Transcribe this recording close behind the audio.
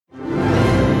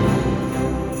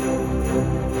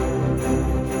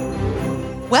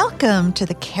Welcome to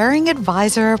the Caring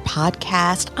Advisor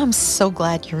podcast. I'm so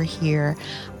glad you're here.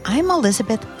 I'm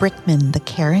Elizabeth Brickman, the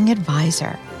Caring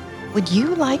Advisor. Would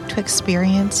you like to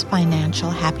experience financial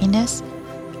happiness?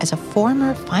 As a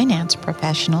former finance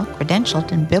professional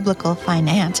credentialed in biblical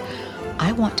finance,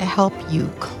 I want to help you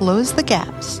close the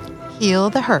gaps,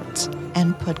 heal the hurts,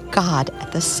 and put God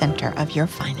at the center of your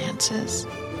finances.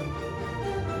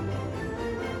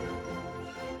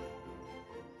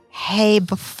 Hey,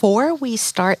 before we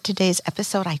start today's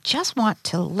episode, I just want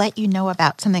to let you know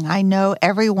about something. I know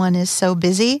everyone is so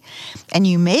busy, and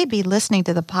you may be listening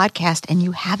to the podcast and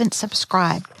you haven't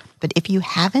subscribed. But if you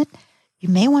haven't, you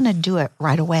may want to do it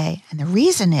right away. And the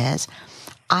reason is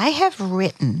I have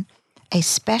written a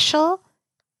special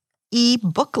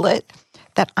e-booklet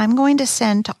that I'm going to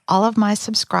send to all of my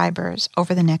subscribers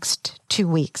over the next 2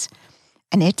 weeks.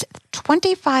 And it's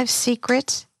 25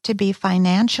 secrets to be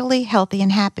financially healthy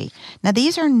and happy. Now,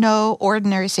 these are no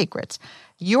ordinary secrets.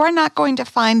 You are not going to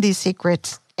find these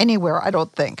secrets anywhere, I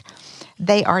don't think.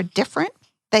 They are different,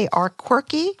 they are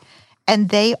quirky, and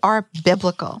they are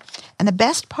biblical. And the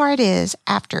best part is,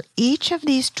 after each of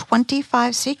these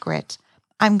 25 secrets,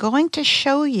 I'm going to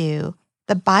show you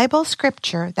the Bible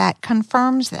scripture that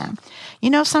confirms them.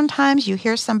 You know, sometimes you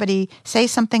hear somebody say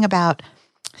something about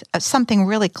something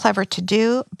really clever to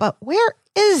do, but where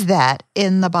is that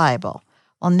in the Bible?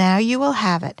 Well, now you will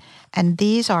have it. And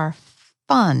these are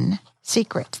fun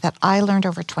secrets that I learned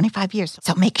over 25 years.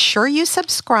 So make sure you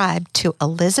subscribe to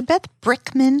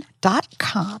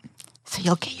elizabethbrickman.com so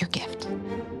you'll get your gift.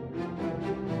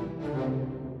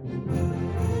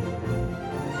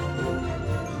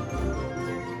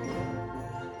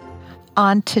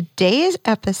 On today's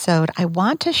episode, I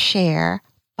want to share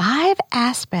 5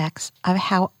 aspects of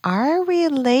how our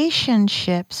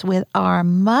relationships with our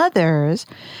mothers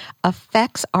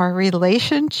affects our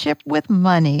relationship with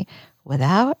money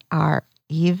without our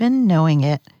even knowing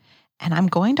it. And I'm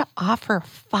going to offer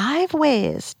 5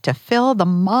 ways to fill the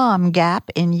mom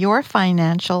gap in your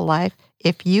financial life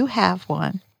if you have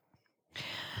one.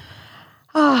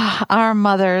 Our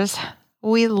mothers,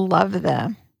 we love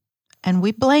them and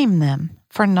we blame them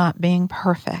for not being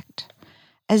perfect,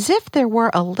 as if there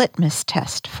were a litmus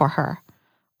test for her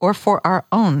or for our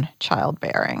own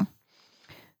childbearing.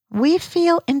 We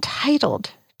feel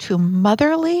entitled to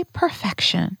motherly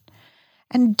perfection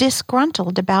and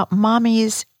disgruntled about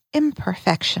mommy's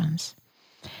imperfections.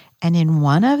 And in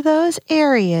one of those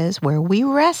areas where we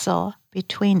wrestle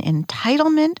between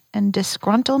entitlement and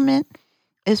disgruntlement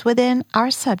is within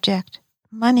our subject,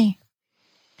 money.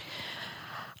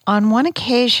 On one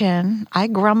occasion, I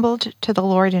grumbled to the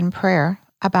Lord in prayer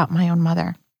about my own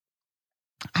mother.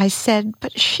 I said,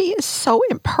 "But she is so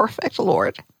imperfect,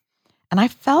 Lord." And I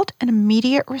felt an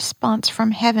immediate response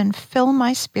from heaven fill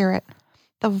my spirit.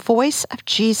 The voice of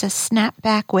Jesus snapped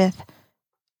back with,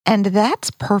 "And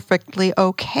that's perfectly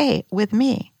okay with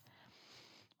me."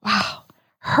 Wow.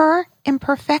 Her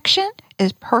imperfection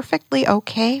is perfectly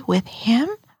okay with Him,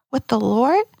 with the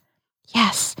Lord?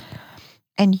 Yes.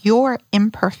 And your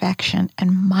imperfection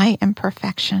and my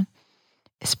imperfection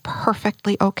is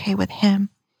perfectly okay with Him,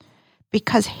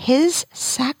 because His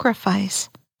sacrifice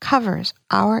covers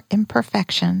our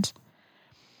imperfections,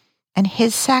 and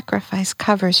His sacrifice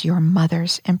covers your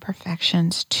mother's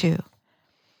imperfections too.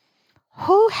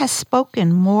 Who has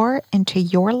spoken more into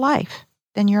your life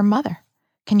than your mother?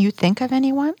 Can you think of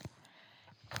anyone?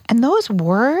 And those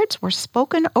words were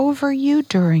spoken over you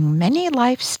during many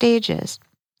life stages,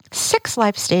 6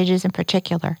 life stages in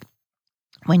particular.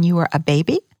 When you were a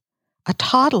baby, a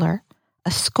toddler,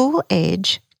 a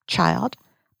school-age child,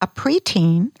 a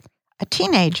preteen, a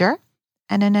teenager,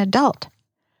 and an adult.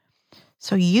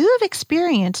 So you've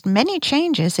experienced many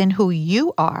changes in who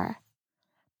you are,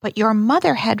 but your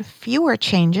mother had fewer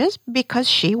changes because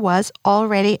she was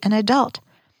already an adult.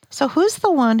 So who's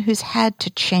the one who's had to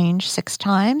change 6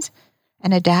 times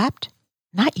and adapt?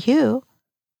 Not you,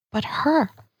 but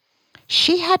her.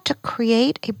 She had to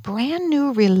create a brand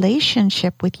new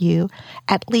relationship with you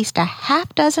at least a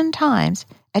half dozen times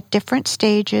at different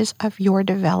stages of your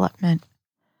development.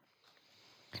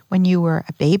 When you were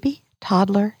a baby,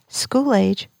 toddler, school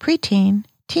age, preteen,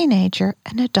 teenager,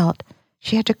 and adult,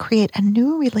 she had to create a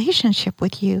new relationship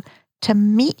with you to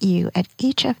meet you at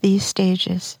each of these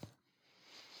stages.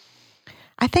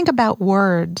 I think about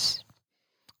words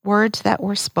that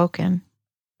were spoken.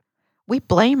 We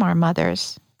blame our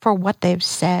mothers for what they've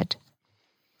said.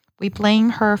 We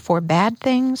blame her for bad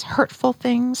things, hurtful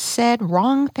things said,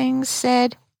 wrong things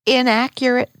said,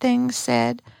 inaccurate things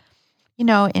said. You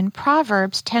know, in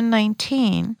Proverbs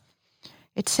 10:19,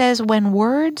 it says, "When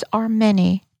words are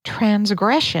many,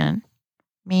 transgression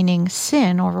meaning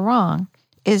sin or wrong,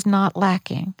 is not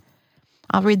lacking.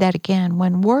 I'll read that again.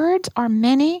 When words are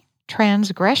many,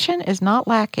 transgression is not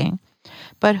lacking,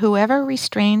 but whoever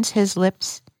restrains his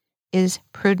lips is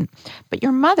prudent. But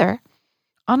your mother,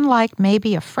 unlike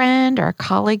maybe a friend or a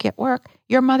colleague at work,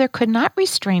 your mother could not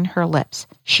restrain her lips.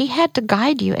 She had to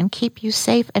guide you and keep you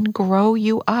safe and grow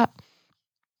you up.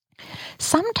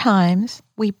 Sometimes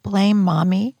we blame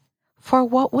mommy for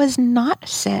what was not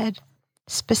said,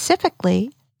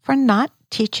 specifically for not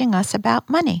teaching us about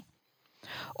money.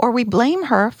 Or we blame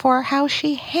her for how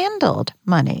she handled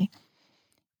money.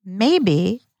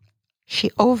 Maybe she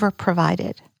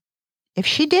overprovided. If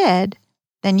she did,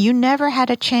 then you never had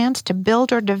a chance to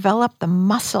build or develop the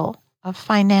muscle of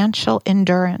financial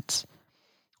endurance.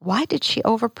 Why did she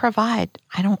overprovide?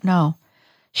 I don't know.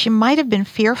 She might have been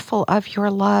fearful of your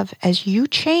love as you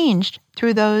changed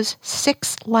through those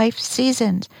 6 life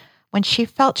seasons when she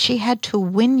felt she had to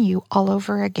win you all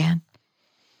over again.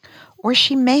 Or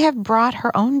she may have brought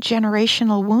her own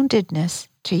generational woundedness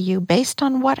to you based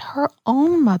on what her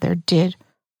own mother did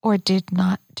or did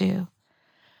not do.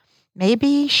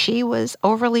 Maybe she was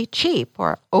overly cheap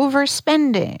or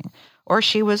overspending, or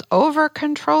she was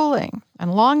over-controlling,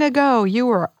 and long ago you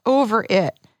were over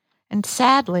it. And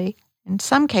sadly, in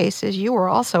some cases, you were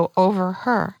also over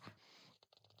her.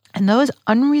 And those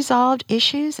unresolved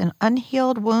issues and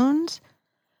unhealed wounds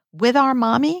with our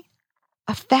mommy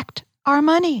affect our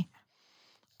money.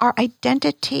 Our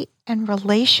identity and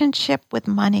relationship with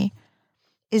money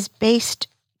is based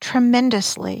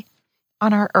tremendously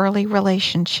on our early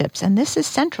relationships. And this is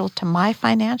central to my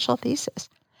financial thesis,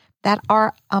 that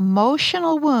our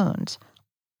emotional wounds,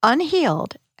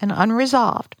 unhealed and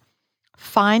unresolved,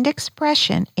 find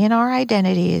expression in our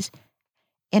identities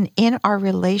and in our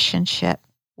relationship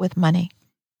with money.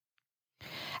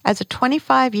 As a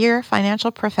 25-year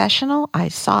financial professional, I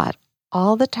saw it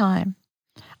all the time.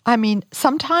 I mean,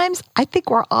 sometimes I think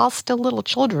we're all still little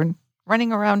children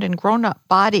running around in grown-up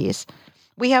bodies.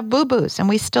 We have boo-boos and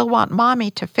we still want mommy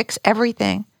to fix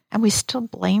everything, and we still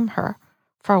blame her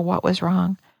for what was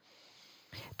wrong.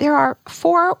 There are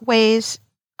 4 ways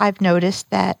I've noticed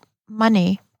that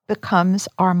money becomes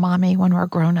our mommy when we're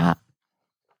grown up.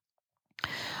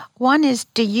 One is,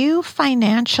 do you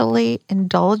financially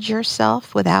indulge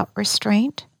yourself without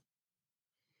restraint?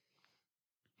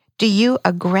 Do you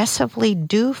aggressively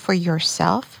do for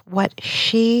yourself what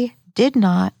she did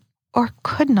not or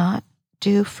could not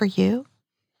do for you?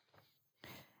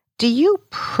 Do you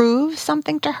prove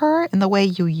something to her in the way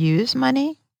you use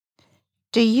money?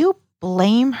 Do you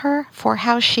blame her for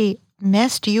how she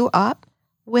messed you up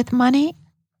with money?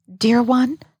 Dear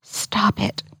one, stop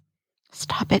it.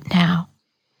 Stop it now.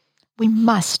 We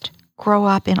must grow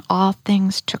up in all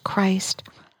things to Christ.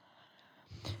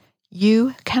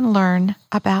 You can learn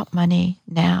about money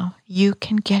now. You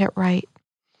can get it right.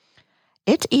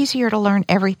 It's easier to learn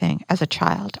everything as a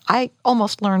child. I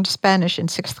almost learned Spanish in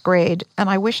 6th grade, and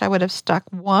I wish I would have stuck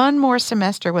one more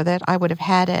semester with it. I would have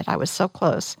had it. I was so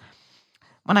close.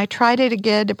 When I tried it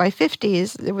again in my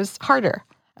 50s, it was harder,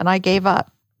 and I gave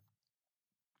up.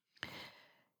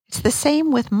 It's the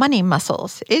same with money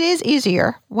muscles. It is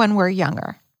easier when we're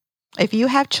younger. If you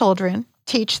have children,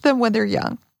 teach them when they're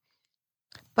young.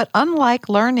 But unlike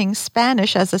learning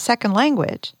Spanish as a second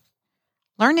language,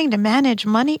 learning to manage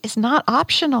money is not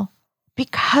optional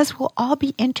because we'll all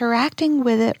be interacting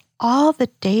with it all the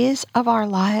days of our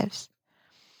lives.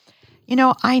 You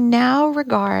know, I now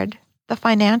regard the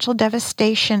financial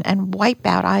devastation and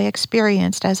wipeout I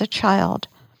experienced as a child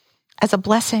as a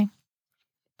blessing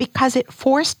because it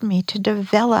forced me to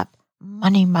develop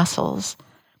money muscles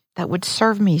that would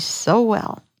serve me so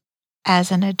well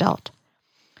as an adult.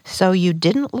 So you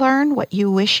didn't learn what you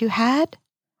wish you had?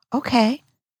 Okay,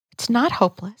 it's not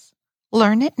hopeless.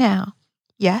 Learn it now.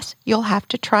 Yes, you'll have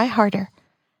to try harder,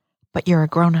 but you're a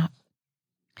grown-up.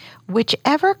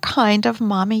 Whichever kind of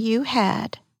mommy you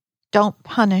had, don't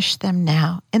punish them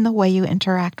now in the way you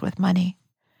interact with money.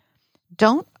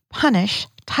 Don't punish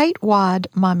tightwad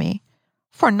mommy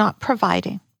for not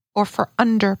providing or for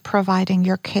under-providing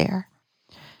your care.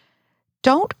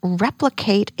 Don't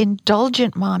replicate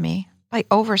indulgent mommy by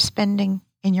overspending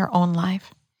in your own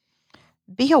life.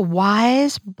 Be a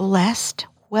wise, blessed,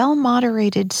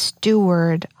 well-moderated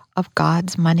steward of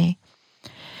God's money.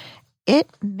 It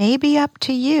may be up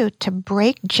to you to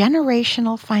break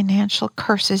generational financial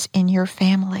curses in your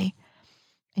family,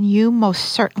 and you most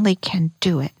certainly can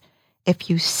do it if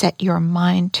you set your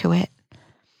mind to it.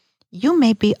 You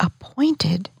may be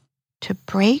appointed to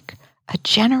break a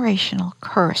generational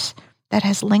curse that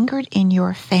has lingered in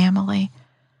your family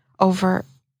over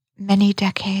many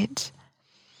decades.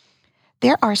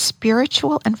 There are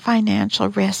spiritual and financial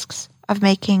risks of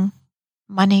making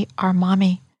money our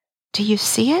mommy. Do you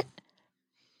see it?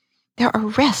 There are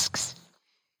risks.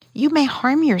 You may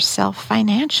harm yourself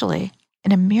financially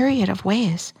in a myriad of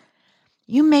ways.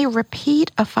 You may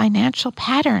repeat a financial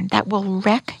pattern that will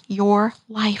wreck your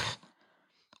life.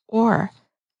 Or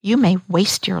you may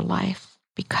waste your life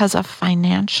because of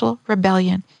financial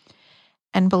rebellion.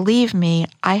 And believe me,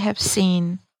 I have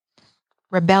seen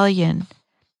rebellion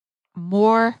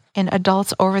more in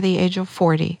adults over the age of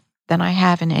 40 than I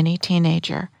have in any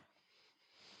teenager.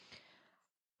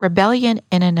 Rebellion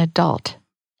in an adult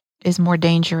is more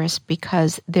dangerous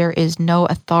because there is no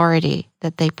authority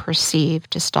that they perceive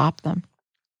to stop them.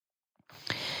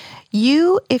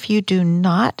 If you do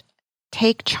not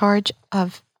take charge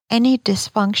of any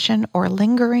dysfunction or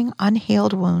lingering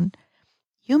unhealed wound,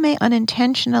 you may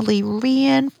unintentionally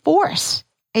reinforce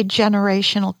a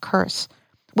generational curse,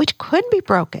 which could be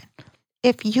broken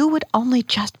if you would only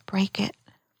just break it.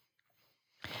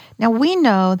 Now, we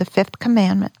know the fifth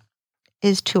commandment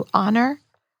is to honor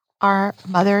our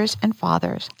mothers and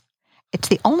fathers. It's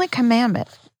the only commandment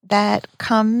that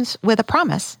comes with a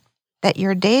promise that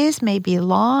your days may be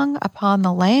long upon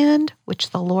the land which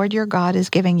the Lord your God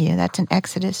is giving you. That's in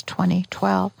Exodus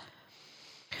 20:12.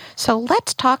 So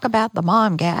let's talk about the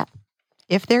mom gap,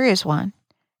 if there is one,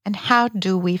 and how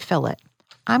do we fill it?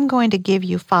 I'm going to give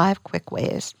you 5 quick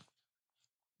ways.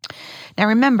 Now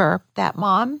remember that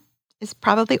mom is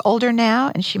probably older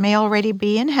now and she may already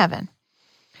be in heaven.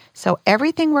 So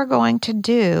everything we're going to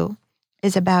do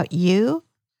is about you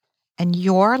and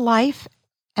your life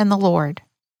and the Lord.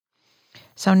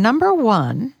 So number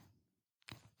 1,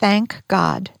 thank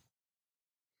God.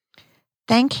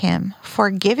 Thank Him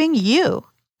for giving you,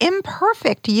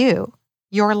 imperfect you,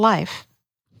 your life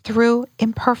through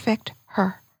imperfect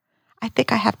her. I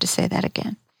think I have to say that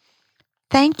again.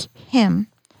 Thank Him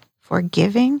for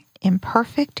giving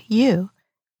imperfect you,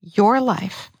 your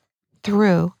life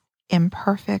through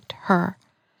imperfect her.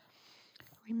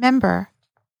 Remember,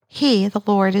 He, the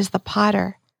Lord, is the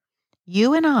potter.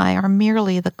 You and I are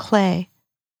merely the clay.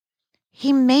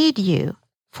 He made you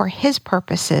for His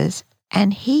purposes,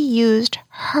 and He used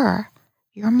her,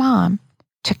 your mom,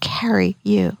 to carry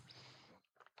you.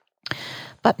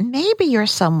 But maybe you're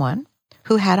someone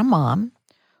who had a mom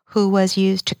who was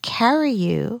used to carry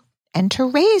you and to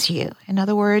raise you. In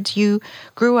other words, you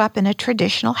grew up in a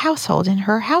traditional household, in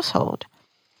her household.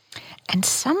 And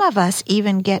some of us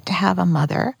even get to have a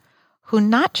mother who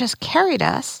not just carried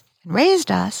us and raised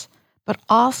us, but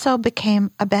also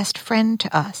became a best friend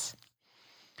to us.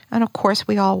 And of course,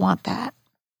 we all want that.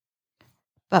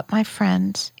 But my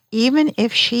friends, even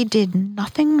if she did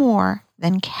nothing more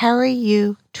than carry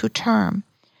you to term,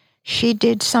 she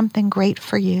did something great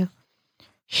for you.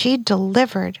 She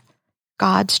delivered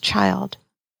God's child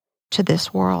to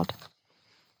this world.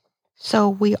 So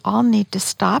we all need to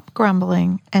stop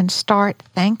grumbling and start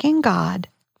thanking God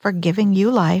for giving you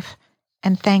life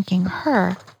and thanking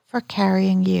her for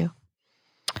carrying you.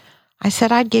 I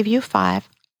said I'd give you 5.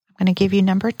 I'm going to give you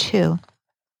number 2.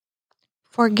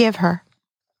 Forgive her.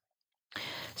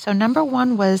 So number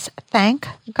 1 was thank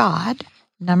God.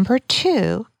 Number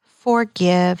 2,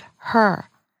 forgive her.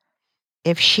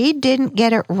 If she didn't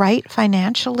get it right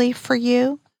financially for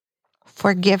you,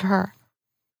 forgive her.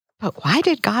 But why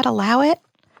did God allow it?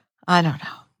 I don't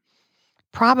know.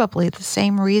 Probably the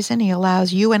same reason He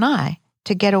allows you and I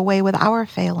to get away with our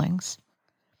failings.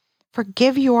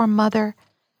 Forgive your mother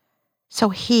so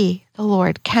He, the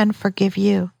Lord, can forgive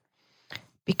you.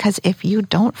 Because if you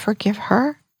don't forgive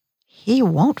her, He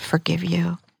won't forgive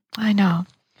you. I know.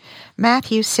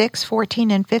 Matthew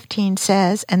 6:14 and 15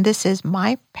 says, and this is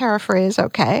my paraphrase,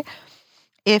 okay?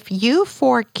 If you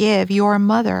forgive your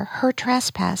mother her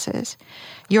trespasses,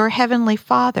 your heavenly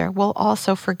Father will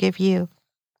also forgive you.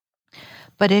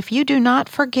 But if you do not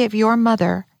forgive your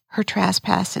mother her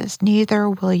trespasses, neither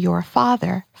will your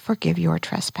Father forgive your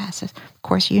trespasses. Of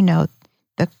course, you know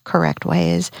the correct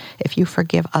way is if you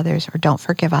forgive others or don't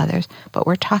forgive others, but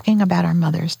we're talking about our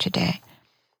mothers today.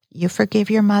 You forgive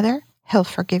your mother, He'll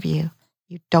forgive you.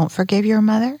 You don't forgive your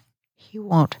mother, He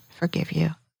won't forgive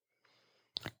you.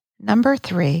 Number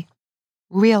 3,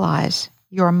 realize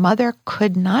your mother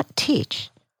could not teach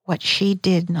what she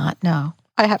did not know.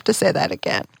 I have to say that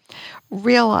again.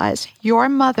 Realize your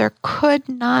mother could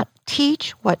not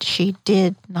teach what she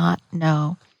did not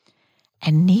know,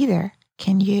 and neither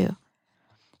can you.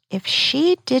 If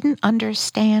she didn't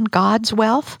understand God's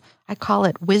wealth, I call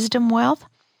it wisdom wealth,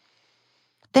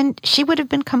 then she would have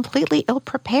been completely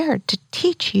ill-prepared to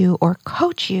teach you or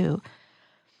coach you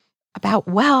about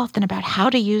wealth and about how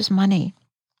to use money.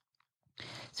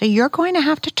 So you're going to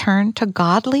have to turn to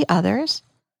godly others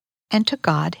and to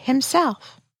God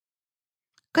Himself.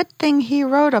 Good thing He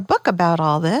wrote a book about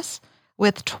all this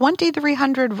with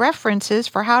 2,300 references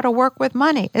for how to work with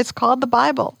money. It's called the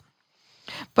Bible.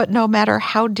 But no matter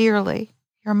how dearly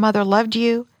your mother loved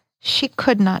you, she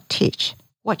could not teach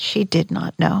what she did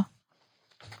not know.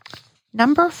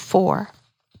 Number 4,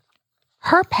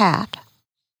 her path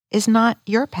is not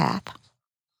your path.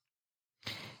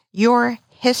 Your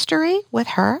history with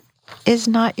her is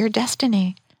not your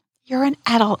destiny. You're an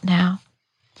adult now.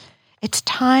 It's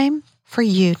time for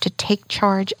you to take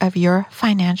charge of your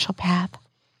financial path.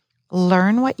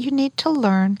 Learn what you need to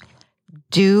learn,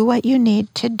 do what you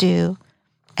need to do,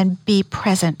 and be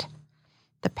present.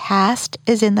 The past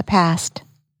is in the past.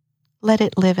 Let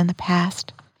it live in the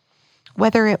past.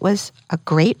 Whether it was a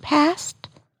great past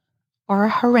or a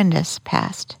horrendous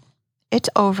past, it's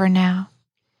over now.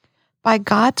 By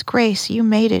God's grace, you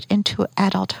made it into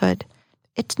adulthood.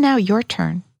 It's now your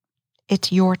turn.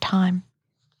 It's your time.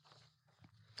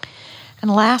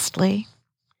 And lastly,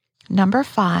 number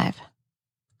 5,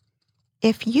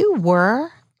 if you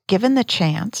were given the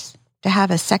chance to have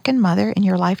a second mother in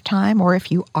your lifetime, or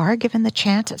if you are given the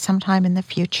chance at some time in the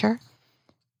future,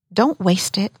 don't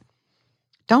waste it.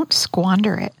 Don't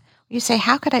squander it. You say,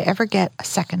 how could I ever get a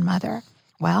second mother?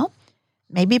 Well,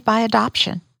 maybe by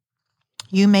adoption.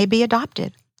 You may be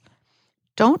adopted.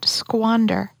 Don't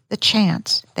squander the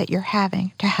chance that you're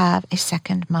having to have a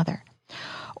second mother.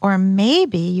 Or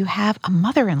maybe you have a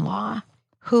mother-in-law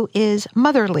who is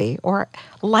motherly or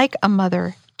like a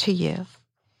mother to you.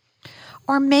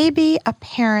 Or maybe a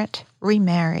parent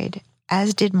remarried,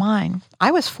 as did mine.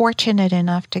 I was fortunate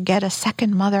enough to get a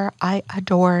second mother I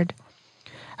adored.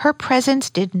 Her presence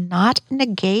did not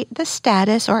negate the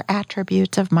status or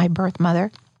attributes of my birth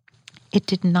mother. It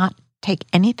did not take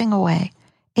anything away.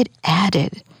 It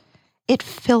added. It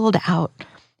filled out.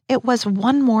 It was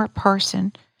one more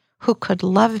person who could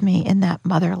love me in that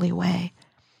motherly way.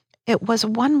 It was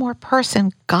one more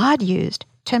person God used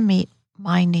to meet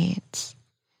my needs.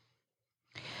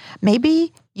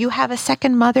 Maybe you have a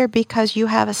second mother because you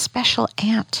have a special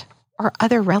aunt or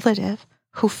other relative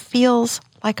who feels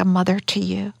like a mother to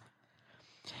you.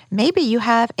 Maybe you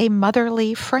have a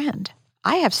motherly friend.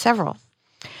 I have several.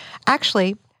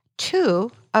 Actually,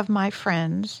 2 of my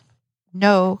friends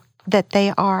know that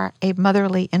they are a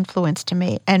motherly influence to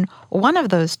me. And one of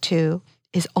those 2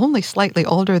 is only slightly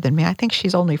older than me. I think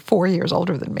she's only 4 years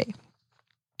older than me.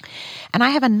 And I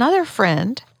have another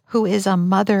friend who is a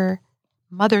mother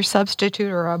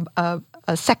substitute or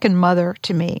a second mother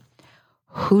to me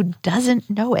who doesn't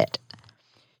know it.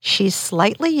 She's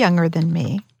slightly younger than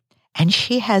me, and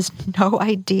she has no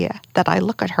idea that I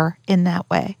look at her in that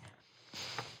way.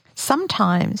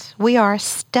 Sometimes we are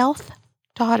stealth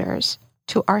daughters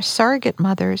to our surrogate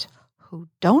mothers who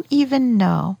don't even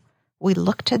know we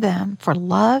look to them for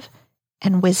love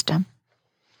and wisdom.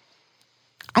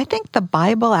 I think the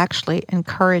Bible actually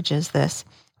encourages this.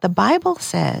 The Bible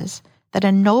says that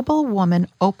a noble woman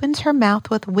opens her mouth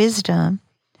with wisdom,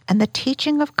 and the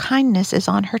teaching of kindness is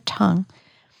on her tongue.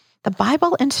 The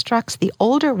Bible instructs the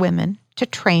older women to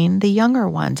train the younger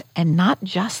ones, and not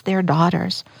just their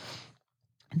daughters.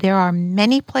 There are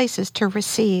many places to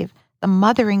receive the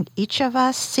mothering each of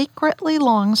us secretly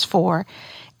longs for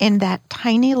in that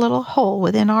tiny little hole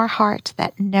within our hearts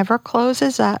that never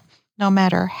closes up, no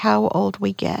matter how old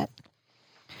we get.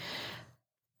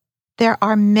 There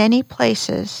are many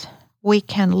places we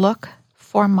can look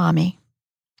for mommy.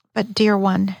 But dear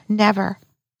one, never,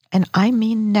 and I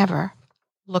mean never,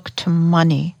 look to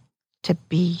money to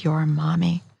be your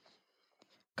mommy.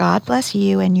 God bless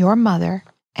you and your mother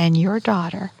and your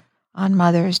daughter on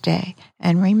Mother's Day.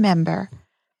 And remember,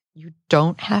 you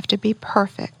don't have to be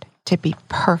perfect to be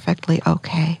perfectly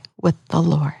okay with the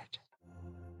Lord.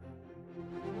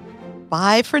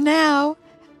 Bye for now.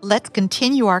 Let's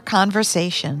continue our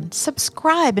conversation.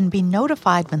 Subscribe and be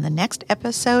notified when the next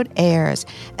episode airs.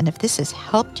 And if this has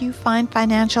helped you find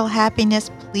financial happiness,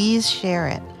 please share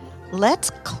it.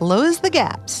 Let's close the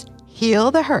gaps,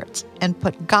 heal the hurts, and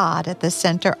put God at the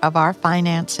center of our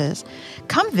finances.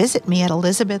 Come visit me at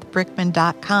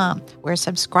elizabethbrickman.com, where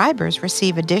subscribers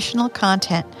receive additional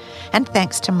content. And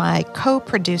thanks to my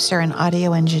co-producer and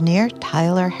audio engineer,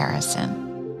 Tyler Harrison.